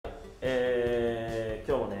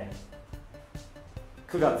今日もね、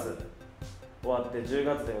9月終わって10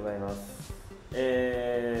月でございます。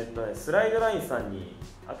スライドラインさんに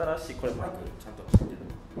新しい、これマイクちゃんと切ってる。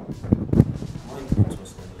マイクの調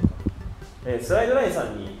子でスライドラインさ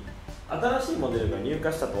んに新しいモデルが入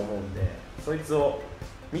荷したと思うんで、そいつを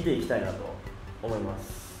見ていきたいなと思いま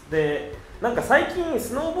す。で、なんか最近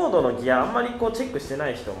スノーボードのギアあんまりこうチェックしてな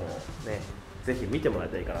い人もね、ぜひ見てもらい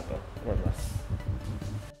たいかなと思います。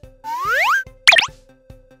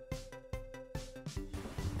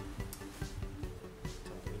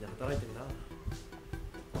みんな働いてるな。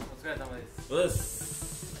お疲れ様です。そうで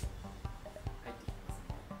す。入ってきます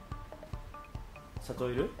ね。社長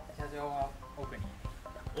いる？社長は奥に。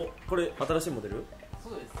お、これ新しいモデル？そ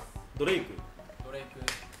うです。ドレイク。ドレイク。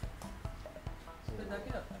それだ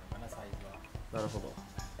けだったのかな、サイズは。なるほど。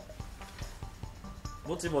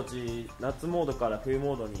ぼちぼち夏モードから冬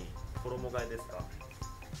モードに衣替えですか？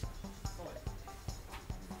そうです。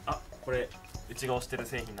あ、これうちが推してる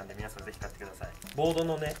製品なんで皆さんぜひ買ってください。ボード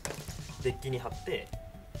のね、デッキに貼って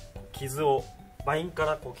傷を、バインか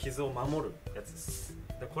らこう傷を守るやつです。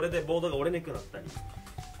でこれでボードが折れにくくなったり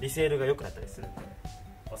リセールが良くなったりするんで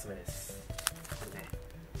おすすめです。これね、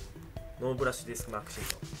ノーブラッシュディスクマークシー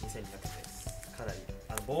ト2200円です。かなり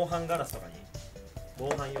防犯ガラスとかに防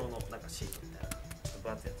犯用のなんかシートみたいなちょっと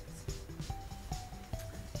分厚いやつです。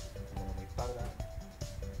ものもいっぱいあるな。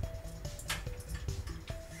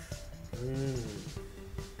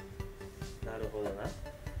なるほどな。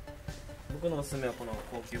僕のおすすめはこの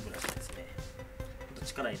高級ブラシですね。ほんと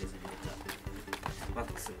力入れずにめっちゃワ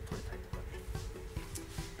ックスを取れたりとかね。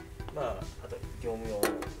まああと業務用のリ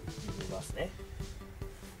バースね。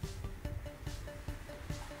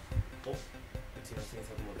お、うちの新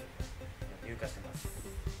作モデル入荷してます。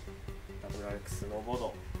WRX スノーボー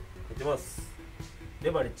ド売ってます。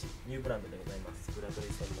レバレッジニューブランドでございます。グラトリ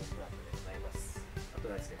専門ブランドでございます。あと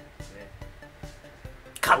ライスですね。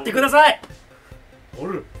買ってください。お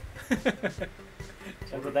る。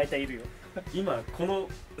ちゃんと大体いるよ。今この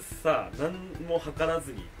さ、何も測ら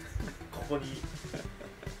ずにここに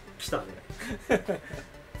来たね。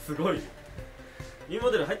すごい。ニューモ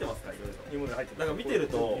デル入ってますか？いろいろ。ニューモデル入ってます。なんか見てる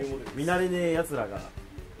と見慣れねえやつらが、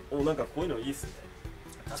お、なんかこういうのいいっすね。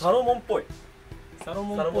サロモンっぽい。サロ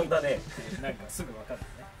モンっぽいだね。なんかすぐ分かるね。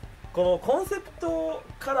このコンセプト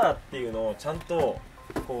カラーっていうのをちゃんと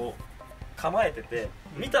こう構えてて、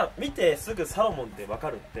見てすぐサロモンって分か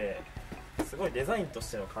るって、すごいデザインとし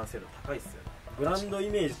ての完成度高いっすよね。ブランドイ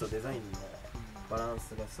メージとデザインのバラン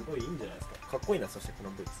スがすごいいいんじゃないですか。かっこいいな。そしてこの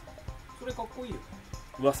ブーツ、それかっこいいよね。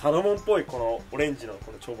うわ、サロモンっぽい。このオレンジの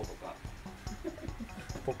このチョボとか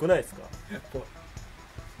ぽくないですか？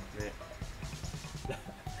ね、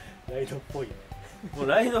ライドっぽいね。もう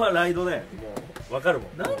ライドはライドだよ。もう分かるも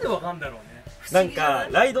ん。なんで分かんだろうね。なんか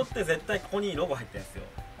ライドって絶対ここにロゴ入ってるんですよ。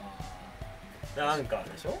でアンカ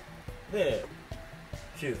ーでしょ。で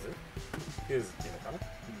フューズっていうのかな、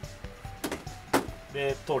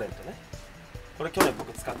でトーレントね。これ去年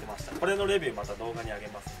僕使ってました。これのレビューまた動画にあげ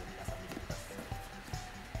ますので皆さん見てくださ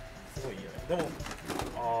い。すごいいいよね。でもい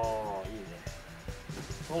いね。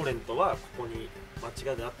トーレントはここに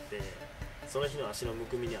間違いであって、その日の足のむ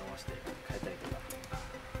くみに合わせて変えたりとか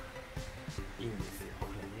いいんですよ。こ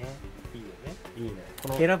れね、いいよね。いいね。こ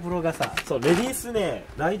のケラプロがさ、そう、レディースね、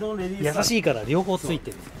ライドのレディース優しいから両方つい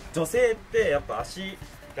てる。女性ってやっぱ足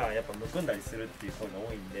がやっぱむくんだりするっていう声が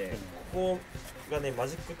多いんで、ここがねマ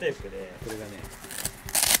ジックテープでこれがね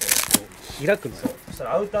開くのよ。そした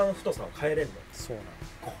らアウターの太さを変えれるの。そうなの。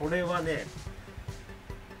これはね、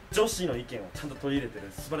女子の意見をちゃんと取り入れて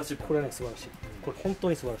る素晴らしい。これはね素晴らしい。これ本当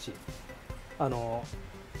に素晴らしい。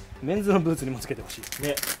メンズのブーツにもつけてほしい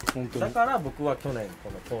ね。本当に。だから僕は去年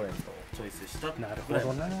このトーレントをチョイスしたって。なるほど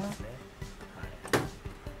な。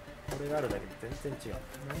これがあるだけで全然違う。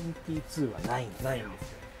92はないんですよ。ないんで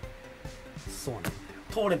すよ。そうなんだよ。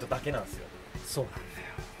トーレントだけなんですよ。そうなんだ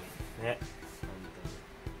よ。ね。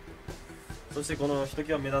そしてこのひと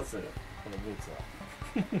きわ目立つこのブーツは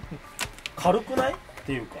軽くないっ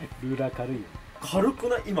ていうか、ルーラー軽いよ。軽く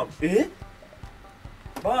ない？今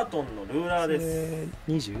バートンのルーラーです。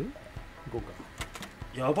25か。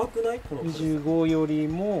やばくない？この25より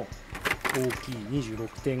も大きい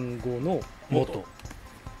 26.5 の元。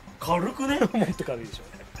軽くね？もっと軽いでしょ。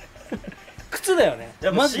靴だよね。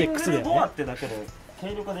マジで靴だよね。シングルボアってだけで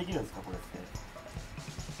軽量化できるんですかこれっ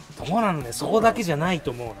て？どうなんね。そこだけじゃない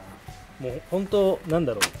と思うな。もう本当なん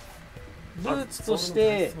だろう。ブーツとし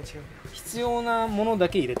て必要なものだ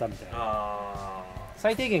け入れたみたいな。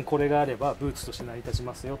最低限これがあればブーツとして成り立ち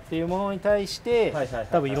ますよっていうものに対して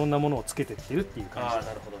多分いろんなものをつけてってるっていう感じ。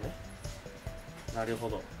なるほどね。なるほ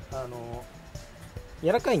ど。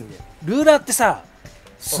柔らかいんだよ。ルーラーってさ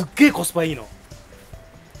すっげえコスパいいの。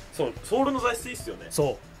そうソールの材質いいっすよね。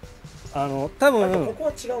そう多分ここ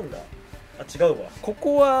は違うんだ。あ違うわ。こ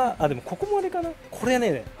こはでもここもあれかな。これ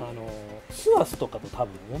ねスワスとかと多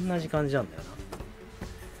分同じ感じなんだよな。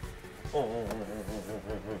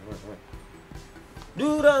ル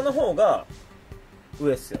ーラーの方が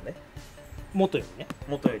上っすよね。元よりね。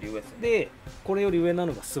元より上っすよね。でこれより上な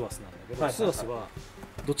のがスワスなんだけど、スワスは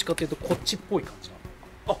どっちかっていうとこっちっぽい感じなの。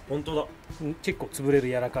あ本当だ。結構潰れる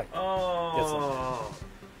柔らかいや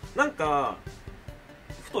つなんか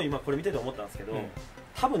ふと今これ見てて思ったんですけど、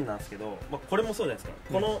多分なんですけど、これもそうじゃないですか、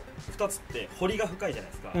この2つって彫りが深いじゃな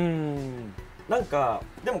いですか。なんか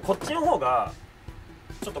でもこっちの方が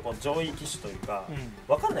ちょっとこう上位機種というか、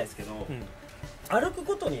わかんないですけど、歩く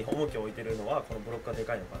ことに重きを置いてるのはこのブロックがで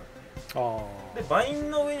かいのかなって。でバイ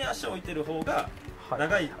ンの上に足を置いてる方が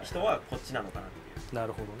長い人はこっちなのかなっていう。な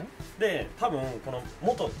るほどね。で多分この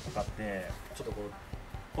元とかってちょっとこう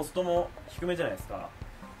コストも低めじゃないですか。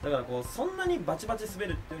だからこうそんなにバチバチ滑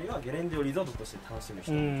るっていうよりはゲレンデをリゾートとして楽しむ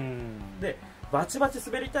人で、バチバチ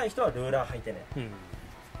滑りたい人はルーラー履いてね、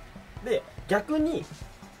で逆に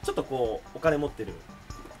ちょっとこうお金持ってる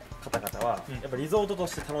方々はやっぱリゾートと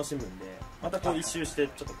して楽しむんで、またこう一周して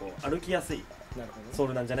ちょっとこう歩きやすいソー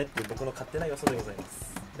ルなんじゃねっていう僕の勝手な予想でございま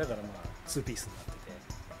す。だから2ピースになってて、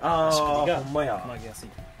足首がほんまや曲げやすい、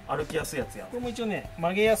歩きやすいやつや。これも一応ね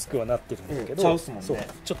曲げやすくはなってるんだけど、ち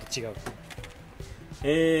ょっと違う。こ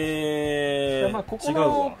こ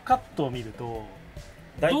のカットを見ると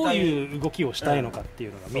どういう動きをしたいのかってい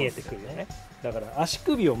うのが見えてくるよね。だから足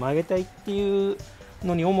首を曲げたいっていう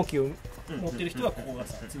のに重きを持ってる人はここが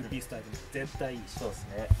さ2ピースタイル絶対いいし。そうです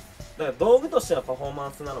ね。だから道具としてはパフォーマ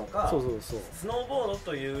ンスなのか、スノーボード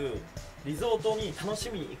というリゾートに楽し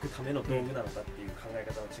みに行くための道具なのかっていう考え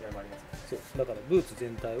方の違いもありますね。そうだからブーツ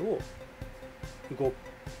全体を動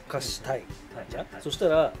かしたいじゃん。そした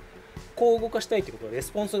らこう動かしたいってことはレ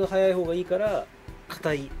スポンスが速い方がいいから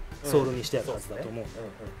硬いソールにしてあるはずだと思う。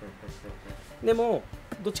でも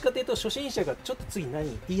どっちかっていうと初心者がちょっと次い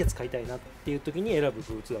いやつ買いたいなっていう時に選ぶブ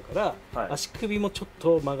ーツだから、足首もちょっ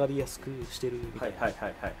と曲がりやすくしてるみたいな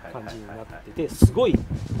感じになってて、すごい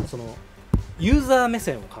そのユーザー目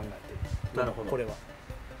線を考えてる。なるほど。これは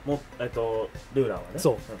もルーラーはね。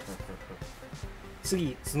そう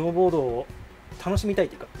次スノーボードを楽しみたいっ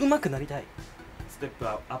ていうか上手くなりたい、ステップ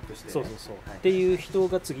アップして、っていう人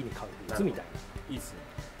が次に買うブーツみたいないいっす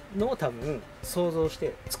のを多分想像し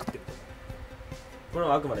て作ってると思う。これ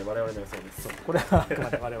はあくまで我々の予想です。これはあくま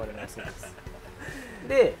で我々の予想です。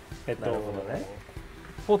で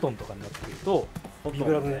フォトンとかになってくるとビ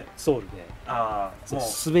ブラムソールで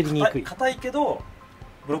滑りにくい。硬いけど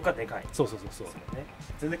ブロックがでかい。そう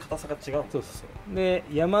全然硬さが違う。で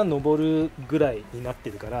山登るぐらいになって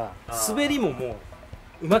るから滑りもも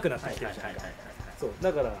う上手くなってきてるじゃないか。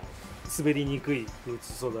だから滑りにくいブー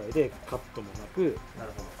ツ素材でカットもなく、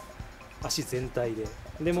足全体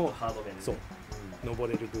でもハード面で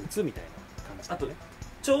登れるブーツみたいな感じ。あと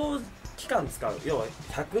長期間使う、要は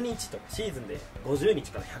100日とかシーズンで50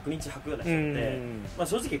日から100日履くような人って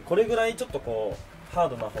正直これぐらいちょっとこうハー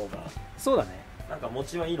ドな方がそうだね、なんか持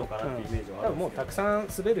ちはいいのかなっていうイメージはあるんですけど、もうたくさん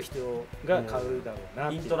滑る人が買うだろうなっ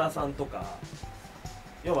ていう。イントラさんとか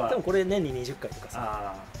要は多分これ年に20回とか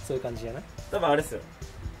さ、そういう感じじゃない？多分あれですよ、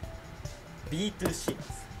 B2C なんです。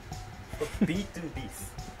B2B で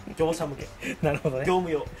す業者向け。なるほどね。業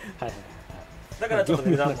務用。だからちょっと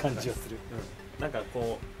値段の感じはする。なんか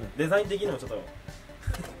こうデザイン的にもちょっと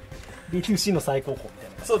B2C の最高峰みたい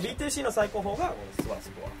な。そう B2C の最高峰がこのスワ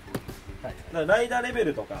スコア。だからライダーレベ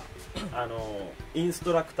ルとかインス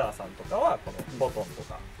トラクターさんとかはこのボトンと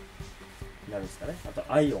かになるんですかね。あと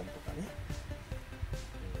アイオンとかね。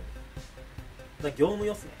業務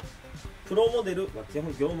用ですね。プロモデルは基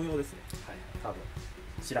本業務用ですね。多分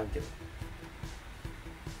知らんけど。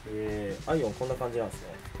アイオンこんな感じなんですね。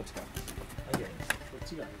こっちから。アイオン。こっ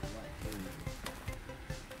ちが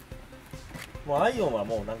もうアイオンは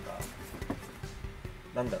もうなんか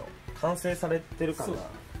なんだろう、完成されてる感が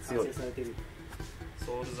強い。完成されてる。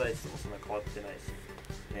ソール材質もそんな変わってないし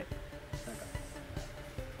ね。なんか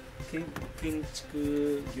建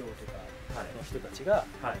築業とかの人たちが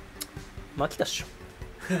マキタっしょ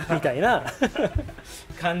みたいな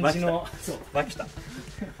感じの。そうマキタ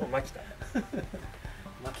マキタ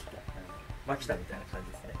マキタみたいな感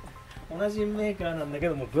じですね。同じメーカーなんだけ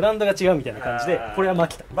どもブランドが違うみたいな感じで、これはマ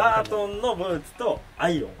キタ。バートンのブーツとア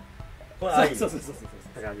イオン。これアイオン。そうって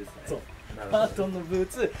感じですね。そう。バートンのブー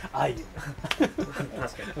ツアイオン。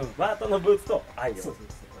確かに。バートンのブーツとアイオン。そう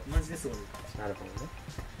マジでそういう感じ。なるほどね。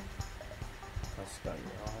確かに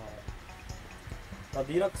な。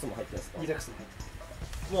ディーラックスも入ってるんですか？ディーラックスも入ってる。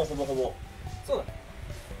もうほぼほぼ。そうだね。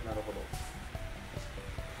なるほど。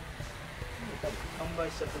多分完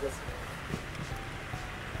売しちゃってですね。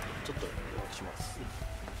ちょっと予約します。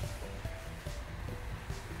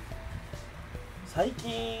最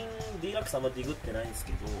近 D ラックスあんまディグってないんです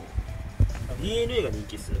けど、DNA が人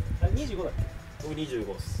気っす。あれ25だっけ？僕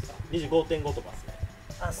25っす。25.5 とか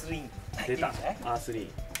っすね。R3 出た。R3。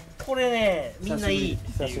これね、みんないい。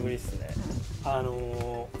久しぶりっすね。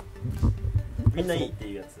みんないいって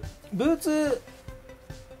いうやつ。ブーツ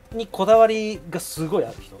にこだわりがすごいあ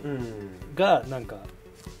る人がなんか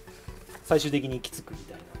最終的に行き着くみ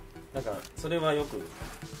たいな。なんかそれはよく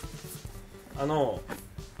な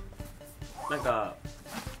んか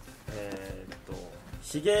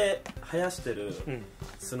ひげ生やしてる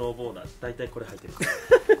スノーボーダー、大体これ履いてるこ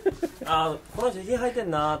の人ひげ生えて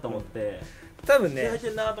んなと思って、多分ね、ひげ生えて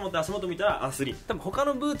んなと思って足元見たら3。多分他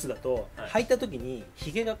のブーツだと履いた時に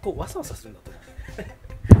ひげがこうワサワサするんだと思う。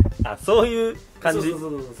そういう感じ。そう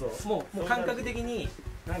もう感覚的に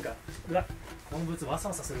なんかうわこのブーツワサ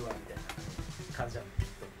ワサするわみたいな感じだ。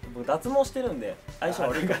僕脱毛してるんで相性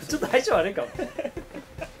悪いからちょっと相性悪いかも。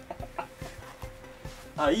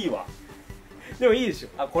いいわ。でもいいでしょ。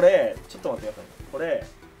これちょっと待ってください。これ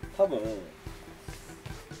多分なる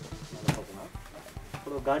ほどな。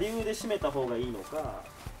この我流で締めた方がいいのか。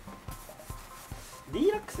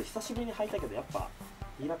 D ラックス久しぶりに履いたけどやっぱ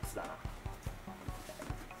D ラックスだな。ち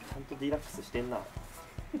ゃんと D ラックスしてんな。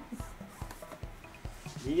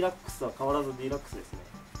D ラックスは変わらず D ラックスですね。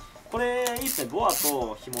これいいっすね。ボア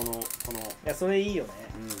と紐のこの、いやそれいいよね。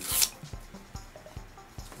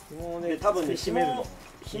紐で多分ね、紐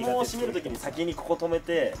を締めるときに先にここ止め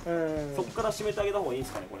て、そこから締めてあげた方がいいんで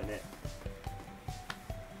すかね、これね。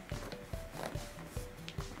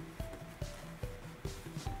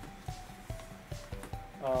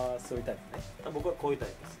そういうタイプね。僕はこういうタイ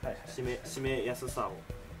プです。締めやすさを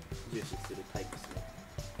重視するタイプですね。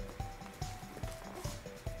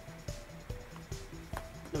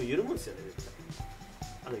でも緩むんですよね、絶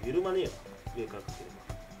対。緩まねえよ、上からかければ。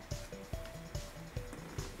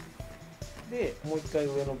でもう一回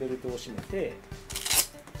上のベルトを締めて、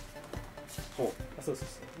そう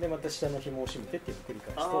でまた下の紐を締めてっていうのを繰り返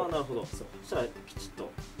すと。なるほど。そしたらピチッ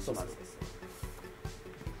と締まるんです。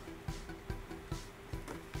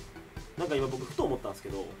なんか今僕ふと思ったんですけ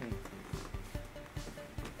ど、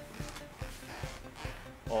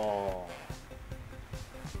こ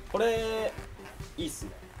れいいっす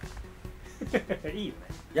ね。いいよね。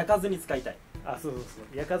焼かずに使いたい。そう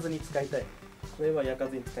焼かずに使いたい。これは焼か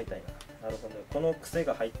ずに使いたいな。なるほど。この癖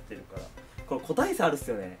が入ってるから。これ個体差あるっ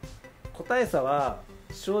すよね。個体差は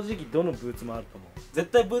正直どのブーツもあると思う。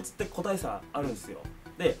絶対ブーツって個体差あるんですよ。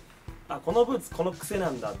で、このブーツこの癖な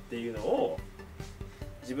んだっていうのを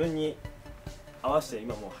自分に合わせて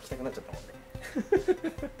今もう履きたくなっちゃったもんね。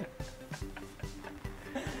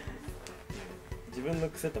自分の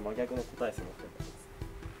癖と真逆の個体差持ってるんです。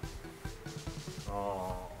な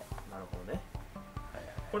るほどね。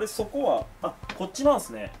これそこはこっちなん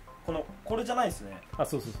すね。これじゃないですね。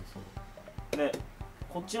そうで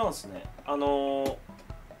こっちなんすね。な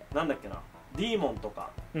んだっけな、ディーモンとか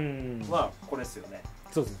はこれですよね。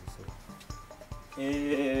そう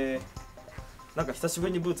なんか久しぶ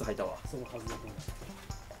りにブーツ履いたわ。そのはずだと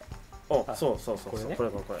思う。そう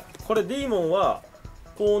これディーモンは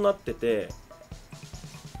こうなってて、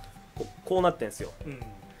こうなってんすよ。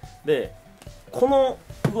でこの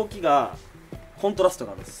動きがコントラスト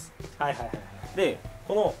があるんです。で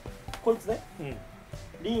こいつね、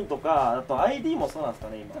リーンとかあと ID もそうなんですか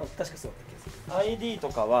ね。今確かそうだった気がする。ID と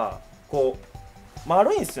かはこう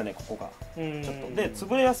丸いんですよね、ここがちょっとで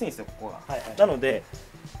潰れやすいんですよ、ここが。なので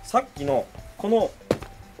さっきのこの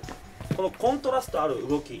コントラストある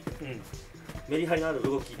動き、メリハリのある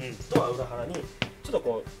動きとは裏腹にちょっと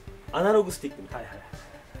こうアナログスティックみたいな。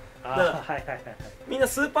みんな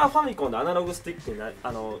スーパーファミコンでアナログスティック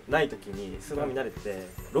ない時にスーパー見慣れてて、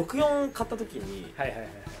64買った時に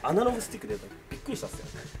アナログスティック出たらびっくりしたっすよ。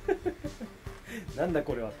なんだ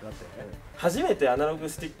これはってなったよね。初めてアナログ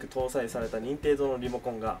スティック搭載された任天堂のリモ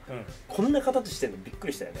コンがこんな形してるのびっく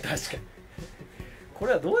りしたよね。確かにこ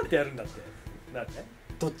れはどうやってやるんだってなるね。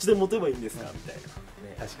どっちで持てばいいんですかみたいな。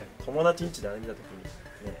確かに友達ん家であれ見た時に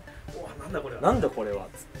ね、なんだこれは、なんだこれはっ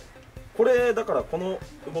つって。これだからこの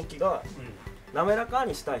動きが滑らか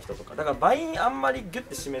にしたい人とか、だからバインあんまりギュッ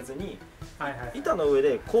て締めずに板の上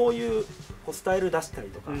でこういうスタイル出したり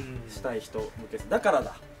とかしたい人向けです。だから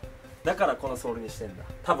このソールにしてんだ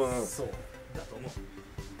多分。そうだと思う。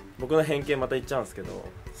僕の偏見また言っちゃうんですけど、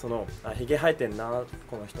ひげ生えてんな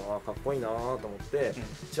この人はかっこいいなと思って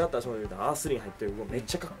ちらっと足元見たらR3入ってる、めっ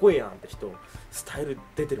ちゃかっこいいやんって人、スタイル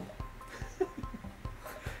出てるもん。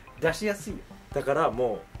出しやすいよ。だから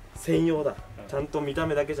もう専用だ、ちゃんと見た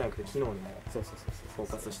目だけじゃなくて機能にもそうそうそう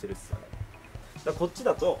フォーカスしてるっすよね。だからこっち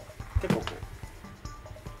だと結構こ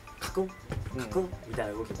うカクンカクンみたい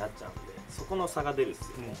な動きになっちゃうんで、そこの差が出るっ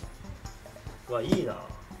すよね。わ、いいな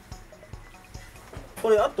こ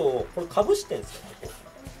れ。あとこれかぶしてんすよね。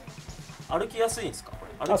歩きやすいんですかこ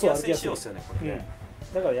れ。歩きやすい仕様っすよねこれね。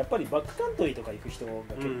だからやっぱりバックカントリーとか行く人が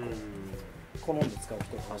結構好んで使う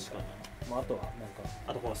人が確かに。まあ、あとはなんか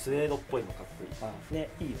あとこのスウェードっぽいのかっこいい。ね、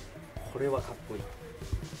いいよね。これはかっこい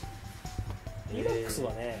い。リラックス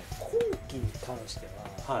はね、今季に関して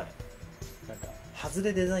は、はい、なんか外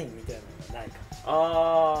れデザインみたいなのがない感じ。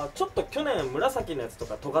ああ、ちょっと去年紫のやつと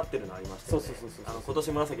か尖ってるのありましたよね。そうそうそうそう。今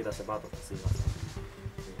年紫出したバートンさんすいません。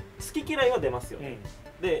好き嫌いは出ますよね。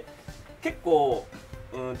で結構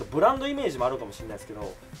ブランドイメージもあるかもしれないですけ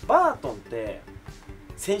ど、バートンって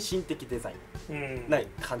先進的デザインない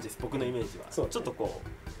感じです、僕のイメージは。ちょっとこ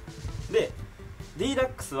うで、ディーラッ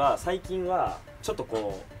クスは最近はちょっと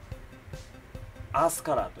こうアース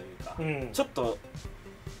カラーというか、ちょっと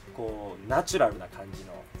こうナチュラルな感じ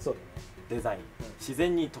のデザイン、自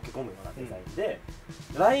然に溶け込むようなデザインで、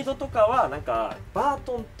ライドとかはなんかバー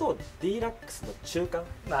トンとディーラックスの中間、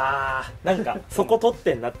なんかそこ取っ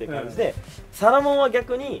てんなっていう感じで、サラモンは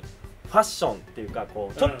逆にファッションっていうか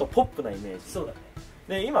こうちょっとポップなイメージ。そうだね。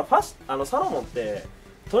で今サロモンって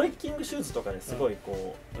トレッキングシューズとかですごい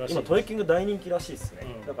こう、今トレッキング大人気らしいですね。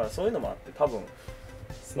だからそういうのもあって多分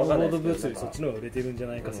スノーボードブーツよりそっちの方が売れてるんじゃ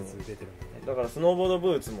ないか説出てるんでね。だからスノーボードブ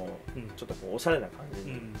ーツもちょっとこうおしゃれな感じ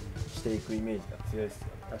にしていくイメージが強いですよ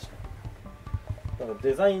ね。確かに。だから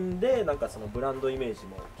デザインでなんかそのブランドイメージ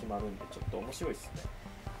も決まるんでちょっと面白いですね。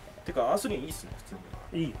てかアースリンいいっすね普通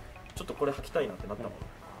に。いい。ちょっとこれ履きたいなってなったもん。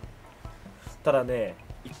ただね、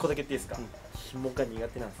一個だけ言っていいですか。紐が苦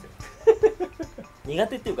手なんですよ。苦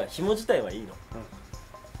手っていうか紐自体はいいの。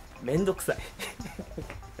めんどくさい。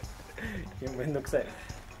めんどくさい。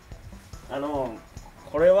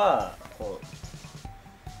これはこう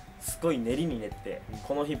すごい練りに練って、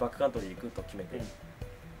この日バックカントリー行くと決めて、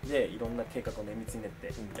でいろんな計画を綿密に練っ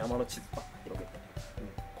て、山の地図パッ広げて、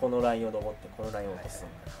このラインを登ってこのラインを落とす、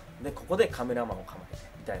でここでカメラマンを構えて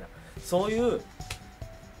みたいな、そういう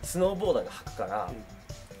スノーボーダーが履くから、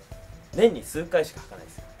年に数回しか履かない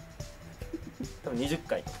ですよ。多分20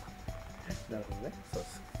回とか。なるほどね。そうで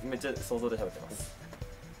す。めっちゃ想像で喋ってます。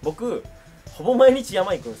僕ほぼ毎日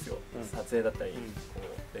山行くんですよ。撮影だったり、こ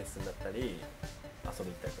うレッスンだったり遊び行っ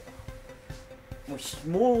たりとか。もう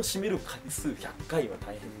紐を締める回数100回は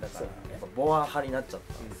大変だから、やっぱボア派になっちゃっ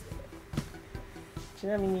たんですよね。ち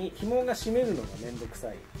なみに紐が締めるのが面倒く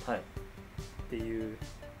さいっていう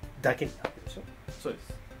だけになってるでしょ。そうで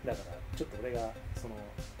す。だからちょっと俺がその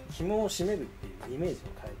紐を締めるっていうイメージを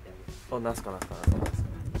変えてあげる。なんすか。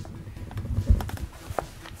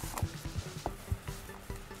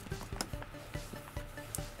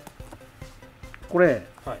これ、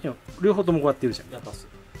両方ともこうやってるじゃん。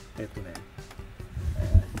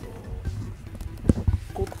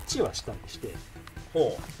こっちは下にして、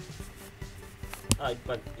ほう。一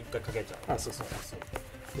回かけちゃう。そう。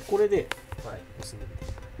でこれで、結んでみ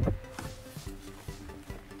て。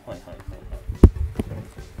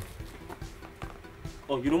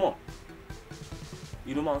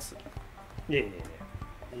緩まんす。いや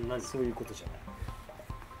何そういうことじ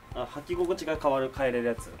ゃない。履き心地が変えれる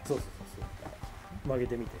やつ。そう。曲げ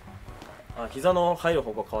てみて。膝の入る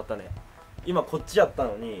方向変わったね。今こっちやった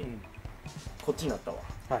のに、こっちになったわ。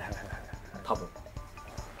多分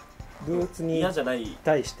ブーツに嫌じゃない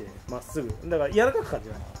対してまっすぐだから柔らかく感じ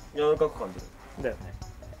ない。柔らかく感じる。だよね。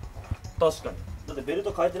確かに。だってベル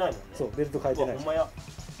ト変えてないもんね。そう、ベルト変えてない。ほんまや。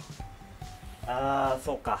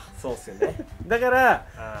そうか、そうっすよね。だから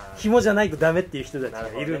紐じゃないとダメっていう人たちが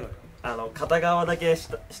いるのよ。片側だけ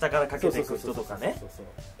下からかけていく人とかね。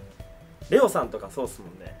レオさんとかそうっすも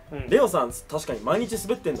んね。レオさん確かに毎日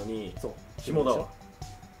滑ってんのに紐だわ。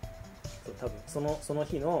多分その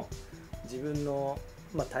日の自分の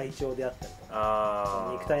体調であったりと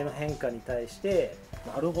か肉体の変化に対して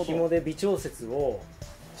紐で微調節を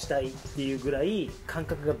したいっていうぐらい感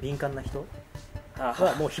覚が敏感な人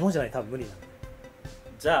はもう紐じゃない多分無理なの。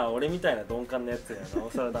じゃあ俺みたいな鈍感なやつにはな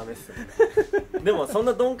おさらダメっすよね。でもそん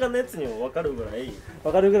な鈍感なやつにも分かるぐらい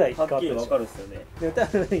はっきり分かるっすよね。でも多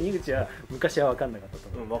分井口は昔は分かんなかったと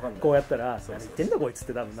思う。こうやったら何言ってんだこいつっ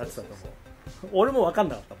て多分なってたと思う。俺も分かん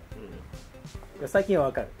なかったもん。最近は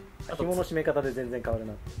分かる。紐の締め方で全然変わる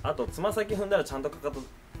な。あとつま先踏んだらちゃんとかかと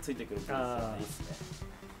ついてくるっていうのがいいっすね。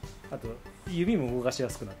あと指も動かしや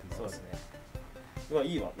すくなってます。そうですね。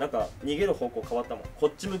いいわ。なんか逃げる方向変わったもん。こ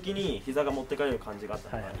っち向きに膝が持ってかれる感じがあった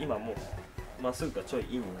から、今もうまっすぐがちょい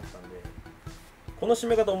インになったんで、この締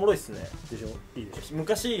め方おもろいっすね。でしょ。いいでしょ。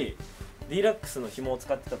昔Dラックスの紐を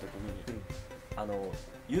使ってた時に、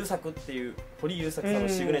優作っていう堀優作さんの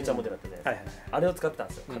シグネチャーモデルだったじゃないですか。あれを使ってたん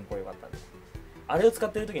ですよ。かっこよかったんで、あれを使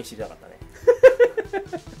ってる時に知りたかったね。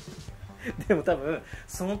でも多分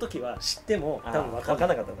その時は知っても多分分かんな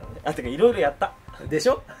かったんだろうね。あ、てかいろいろやったでし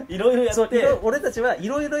ょ。いろいろやって、俺たちはい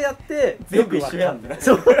ろいろやって全部一緒やんね。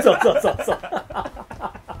そう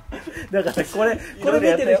だからこれ見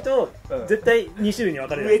てる人絶対2種類に分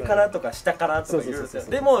かれる。上からとか下からとかいろいろですよ。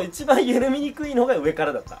でも一番緩みにくいのが上か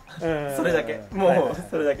らだった。それだけ、もう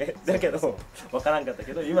それだけだけど分からんかった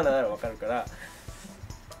けど、今なら分かるから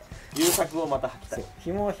優作をまた履きたい。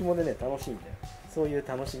紐は紐でね、楽しいんだよ。そういう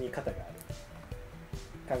楽しみ方がある。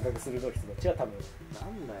感覚鋭い人たちは多分な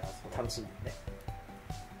んだよ、楽しいんだよね。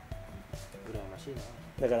羨ましい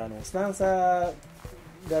な。だからスタンサー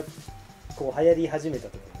がこう流行り始めた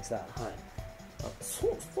時にさ、スタ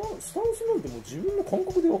ンスなんてもう自分の感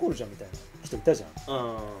覚で分かるじゃんみたいな人いたじゃん。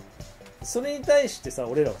それに対してさ、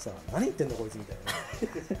俺らはさ、何言ってんのこいつみたいな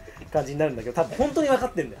感じになるんだけど、多分本当に分か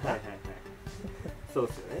ってんだよ。そう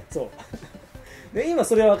ですよね。そうで、今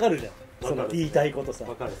それは分かるじゃん。その言いたいことさ、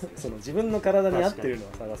分かる。その自分の体に合ってるの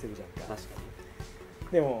は探せるじゃんか。確か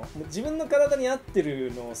に。でも自分の体に合って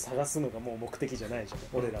るのを探すのがもう目的じゃないじゃん、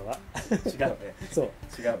俺らは。違うね。そう、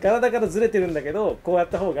違う。体からずれてるんだけど、こうやっ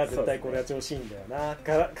た方が絶対これは調子いいんだよな。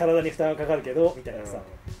体に負担がかかるけどみたいなさ、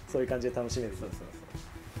そういう感じで楽しめる。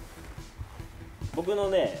僕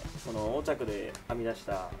のね、その横着で編み出し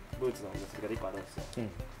たブーツの結びが1個あるんですよ。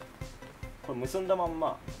これ結んだまん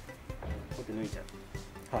まこうやって脱いじゃう。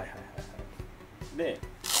で、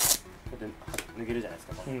こうやって脱げるじゃないです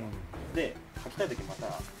か。で、履きたい時また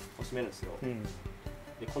締めるんですよ。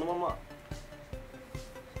で、このまま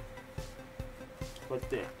こうやっ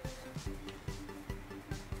てこ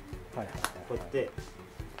うやって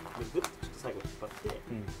グッとちょっと最後引っ張って引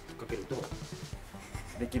っ掛けると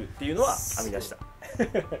できるっていうのは編み出した。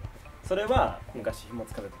それは昔紐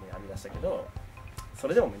使う時に編み出したけど、そ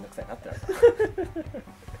れでもめんどくさいなってなった。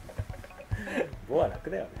ボは楽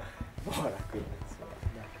だよね。ボは楽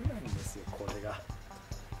なんですよ、これが、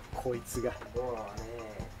こいつが。ボは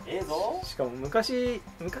ね、ぞ。しかも昔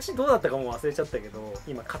どうだったかも忘れちゃったけど、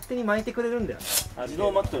今勝手に巻いてくれるんだよね。自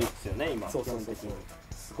動巻き取りですよね、今。そう、す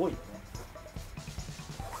ごいよ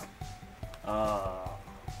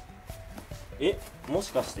ね。も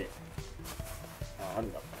しかしてある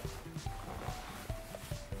んだ。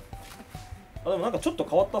でもなんかちょっと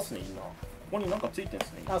変わったっすね、今。ここになんかついてるんで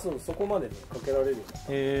すね。そう、そこまでね、かけられるよ。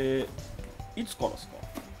いつからですか？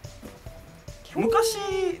昔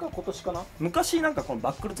か今年かな。昔なんかこの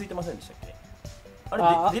バックルついてませんでしたっけ？あれ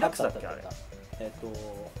ディラックスだっけ？あれ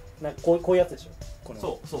なんかこういうやつでしょ。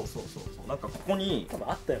そうなんかここに多分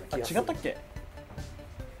あったような気がする。違ったっけ？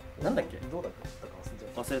なんだっけ？どうだったか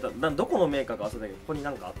忘れた。どこのメーカーか忘れたけど、ここに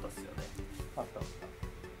なんかあったっすよね。あった。ち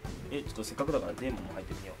ょっとせっかくだからデーモンも入っ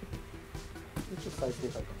てみよう。ちょっと再生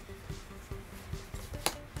された。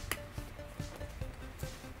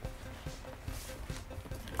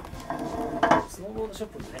スノーボードショッ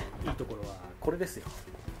プのね、いいところはこれですよ。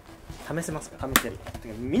試せますか？試せる。て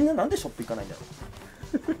かみんななんでショップ行かないんだろ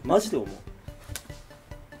う。マジで思う。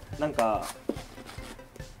なんか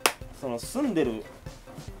その住んでる、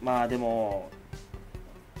まあでも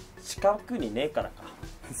近くにねえからか。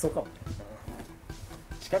そうかもね。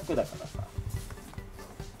近くだからさ、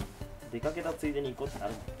出かけたついでに行こうってな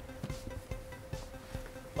る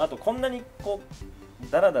もん。あとこんなにこ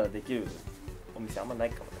うダラダラできるお店あんまない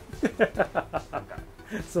かもね。なんか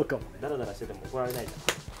そうかもね。ダラダラしてても怒られないじ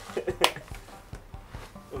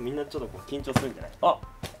ゃん。みんなちょっとこう緊張するんじゃない？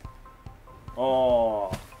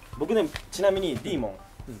僕ね、ちなみにディーモン好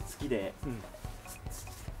きで、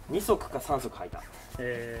2足か3足履いた。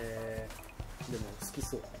でも好き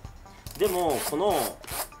そうだね。でもこの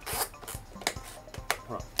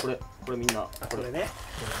ほらこれみんなこれね、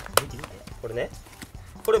これね、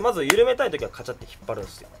これまず緩めたい時はカチャって引っ張るん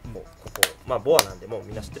ですよ。もうここ、まあボアなんでもう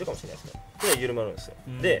みんな知ってるかもしれないですけど、で緩めるんですよ。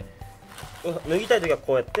で脱ぎたい時は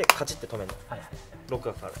こうやってカチッて止めるの。ロック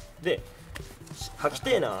がかかる。で履き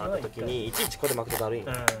てえなーって時にいちいちこれ巻くとだるいん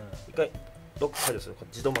よ。一回ロック解除する、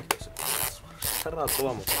自動巻き取りする。したらあと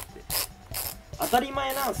はもうこうやって当たり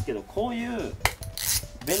前なんですけど、こういう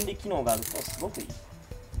便利機能があるとすごくいい。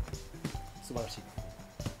素晴らしい。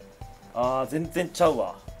全然ちゃう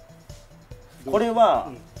わ。これ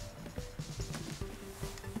は、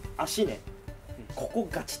足ね、ここ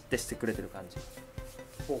ガチってしてくれてる感じ。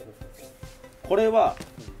これは、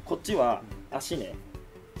こっちは足ね、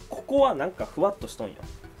ここはなんかふわっとしとんよ。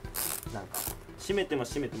なんか締めても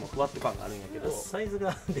締めてもふわっと感があるんやけど、サイズ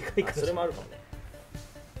がでかいから。それもあるかもね。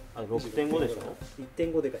6.5 でしょ。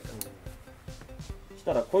 1.5 でかいか。し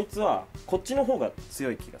たらこいつはこっちの方が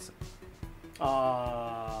強い気がする。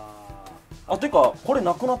てかこれ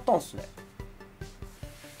なくなったんすね。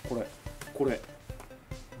これ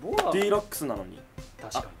ボア D ラックスなのに。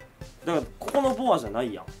確かに。だからここのボアじゃな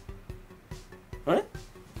いやん。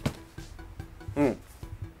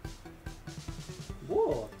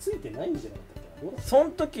ボアはついてないんじゃなかったっけ。その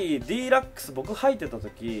時 D ラックス僕履いてた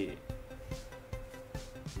時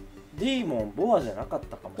D もボアじゃなかっ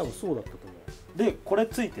たかもしれない。多分そうだったと思でこれ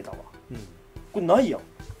ついてたわ。う。これないやん。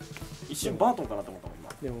一瞬バートンかなと思ったもん今。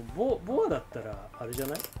でもボアだったらあれじゃ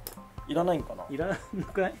ない？いらないんかな。いらな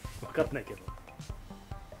くない？分かんないけど。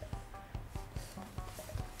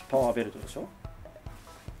パワーベルトでしょ。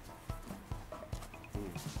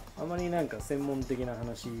あまりなんか専門的な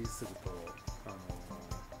話すると、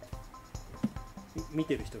見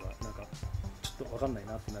てる人がなんかちょっと分かんない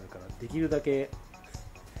なってなるから、できるだけ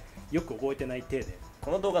よく覚えてない体で。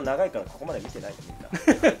この動画長いからここまで見てないよ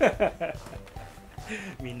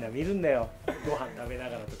みんな見るんだよ。ご飯食べな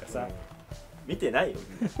がらとかさ。見てないよ。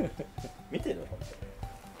見てるの本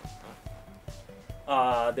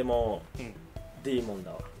当。でも、D モン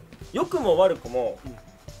だわ。良くも悪くも、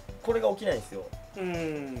これが起きないんですよ。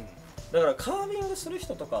だからカービングする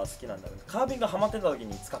人とかは好きなんだけど、カービングハマってた時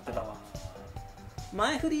に使ってたわ。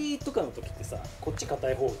前振りとかの時ってさ、こっち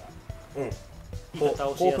硬い方がこう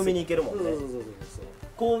踏みに行けるもんね。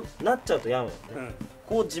こうなっちゃうとやむよね。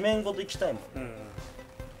こう地面ごと行きたいもんね。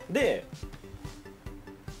で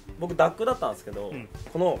僕ダックだったんですけど、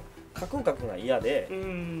このカクンカクンが嫌で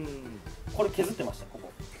これ削ってました。こ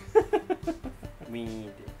こウィーンっ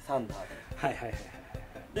てサンダー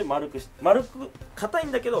で丸く硬い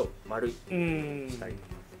んだけど丸いしたい。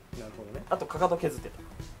なるほどね。あとかかと削ってた。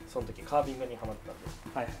その時カービングにハマって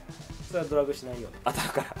たんで、それはドラッグしないように当たる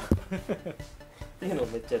からっていうのを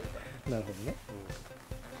めっちゃやってた。なるほどね。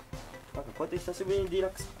なんかこうやって久しぶりに D ラ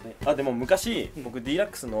ックスね。でも昔僕 D ラッ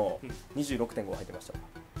クスの 26.5 入ってました。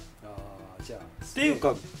じゃあっていう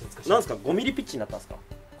かなんですか、5ミリピッチになったんですか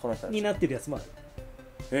この人になってるやつもある。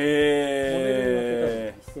モデルに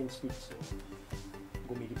なってた1センチピッチと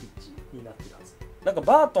5ミリピッチになってるはず。なんか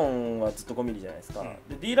バートンはずっと5ミリじゃないですか。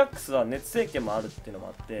で D ラックスは熱成形もあるっていうのも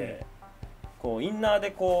あって、こうインナー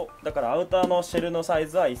でこうだからアウターのシェルのサイ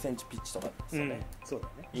ズは1センチピッチとかですよね。そうだ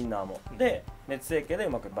ね。インナーもで熱成形で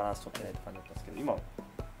うまくバランス取ってないって感じだったんですけど、今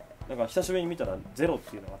だから久しぶりに見たらゼロっ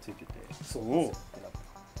ていうのがついてて、そう変わ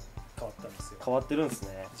ったんですよ。変わってるんです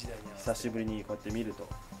ね。時代に合わせて久しぶりにこうやって見ると。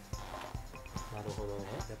なるほどね。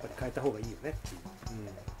やっぱり変えた方がいいよねっていう。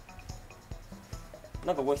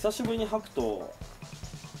なんかこれ久しぶりに履くと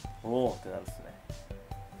おおってなるんですね。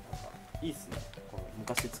なんかいいっすね。この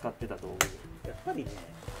昔使ってた道具。やっぱりね、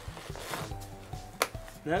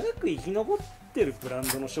長く生き残ってるブラン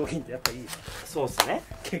ドの商品ってやっぱいいよね。そうっすね。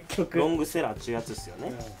結局ロングセラーっていうやつですよ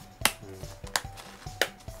ね。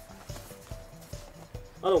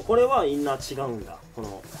でもこれはインナー違うんだ。この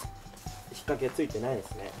引っ掛けついてないで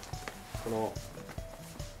すね。この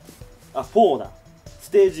4だ。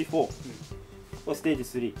ステージ4、これステージ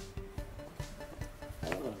3。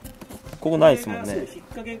ここないですもんね。引っ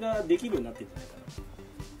掛けができるようになってるんじゃないか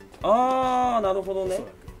な。なるほどね。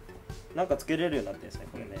なんかつけれるようになってるんですね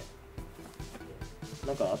これね。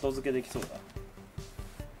なんか後付けできそうだ。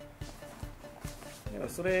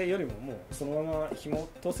それよりももうそのまま紐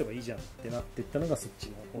通せばいいじゃんってなっていったのがそっち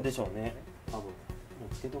の方でしょうね。多分も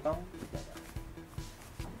うつけとかんみたいな。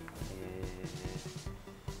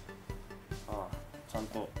ちゃん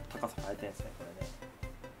と高さ変えてるんですねこれね。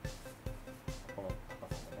この高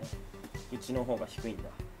さもね、うちの方が低いんだ。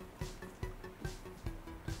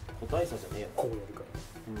個体差じゃねえよ。こうやるから。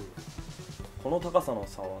この高さの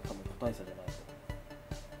差は多分個体差じゃないと。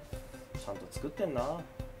ちゃんと作ってんな。ちゃんと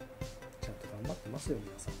頑張ってますよ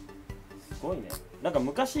皆さん。すごいね。なんか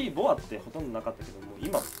昔ボアってほとんどなかったけども、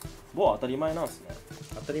今ボア当たり前なんですね。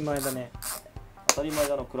当たり前だね。当たり前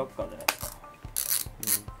だのクラッカーじゃないで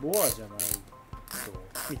すか。ボアじゃないと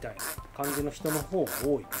みたいな感じの人の方が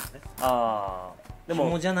多いからね。でも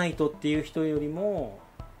紐じゃないとっていう人よりも、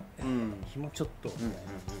紐ちょっとみたいな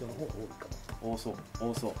人の方が多いかも。多そう。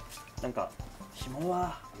なんか紐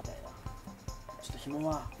はみたいな。ちょっと紐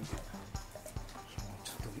はみたいな。紐ち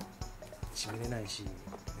ょっと締めれないし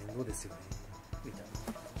面倒ですよねみたいな。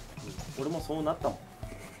俺もそうなったもん。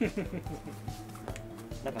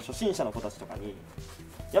なんか初心者の子たちとかに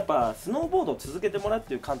やっぱスノーボードを続けてもらうっ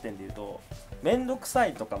ていう観点でいうと、面倒くさ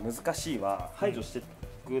いとか難しいは排除してい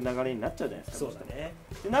く流れになっちゃうじゃないですか。そうだね。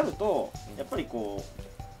ってなるとやっぱりこ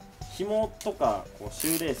う紐とかこうシ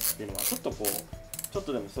ューレースっていうのはちょっとこうちょっ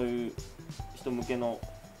とでもそういう人向けの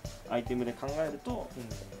アイテムで考えると、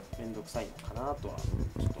面倒くさいのかなとはち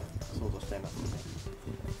ょっと想像しちゃいますね。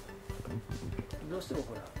どうしても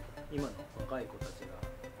ほら今の若い子たち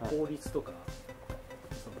が効率とか、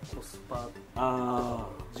そのコスパとか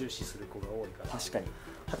を重視する子が多いから、確かに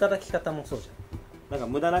働き方もそうじゃん。なんか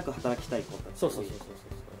無駄なく働きたい子たち。そう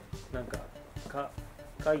なんか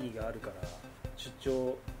会議があるから出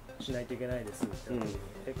張しないといけないですってなっ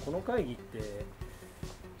て、この会議って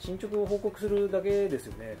進捗を報告するだけです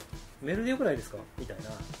よね、メールでよくないですかみたいな、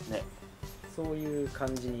ね、そういう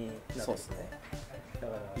感じになってます ね。だ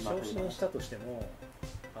から昇進したとしても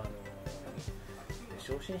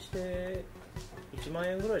昇進して1万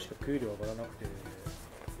円ぐらいしか給料上がらなくて、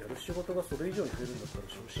やる仕事がそれ以上に増えるんだったら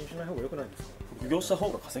昇進しない方が良くないですか。副業した方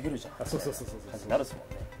が稼げるじゃん。そうなるっすもん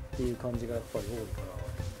ねっていう感じがやっぱり多いか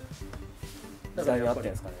ら、だからやっぱり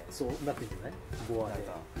ですかね。そうなってんじゃない。ボアで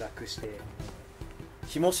楽して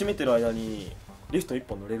紐締めてる間にリフト1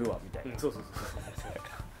本乗れるわみたいな。そう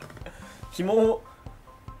紐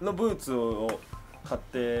のブーツを買っ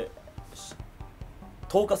て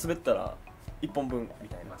10日滑ったら1本分み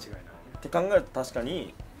たいな。間違いないって考えると確か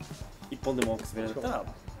に1本でも多く滑れたら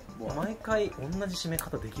毎回同じ締め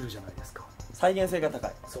方できるじゃないですか。再現性が高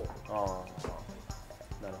い。そう。あ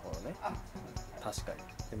あ、なるほどね。確かに。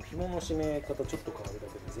でも紐の締め方ちょっと変わるだ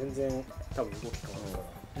けで全然多分動き変わるか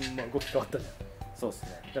ら、まあ動き変わったじゃん。そうですね。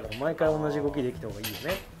だから毎回同じ動きできた方がいいよねっ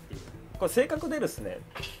ていう。これ性格でですね、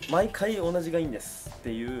毎回同じがいいんですっ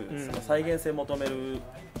ていう、その再現性求める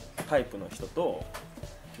タイプの人と、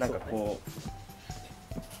なんかこ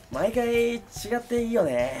う毎回違っていいよ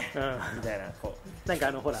ねみたいな、こうなん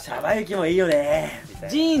かほらシャバ雪もいいよねみたいな。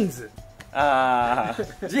ジーンズ、あ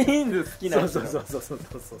あジーンズ好きな人。そう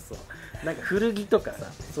なんか古着とかさ、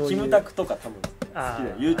キムタクとか多分好きだ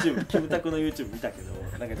よ。 YouTubeキムタクの YouTube 見たけど、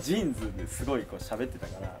なんかジーンズですごいこう喋ってた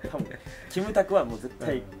から、多分キムタクはもう絶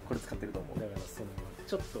対これ使ってると思う。だからその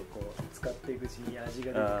ちょっとこう使っていくうちに味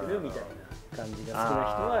が出てくるみたいな感じが好きな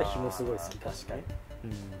人は紐すごい好き。確かに、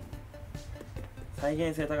再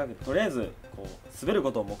現性高くてとりあえずこう滑る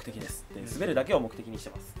ことを目的ですって、滑るだけを目的にし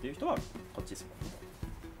てますっていう人はこっちですもんね。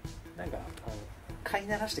なんか飼い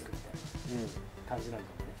ならしてくみたいな感じなんだ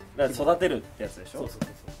もんね。だから育てるってやつでしょ。そう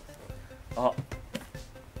あ、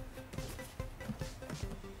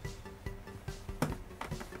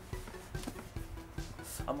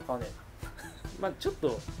あんま変わんねえな。まあちょっ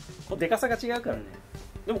とでかさが違うからね。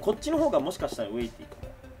でもこっちの方がもしかしたらウェイティーかも。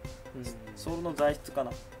ソールの材質か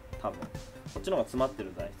な多分。こっちの方が詰まって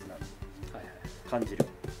る材質なんで感じる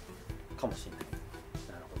かもしれない。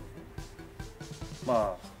なるほどね。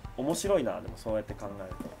まあ面白いな。でもそうやって考える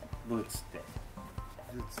とブーツって。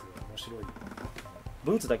ブーツは面白い。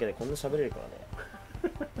ブーツだけでこんな喋れるからね。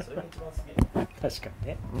それが一番好き。確かに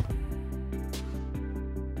ね。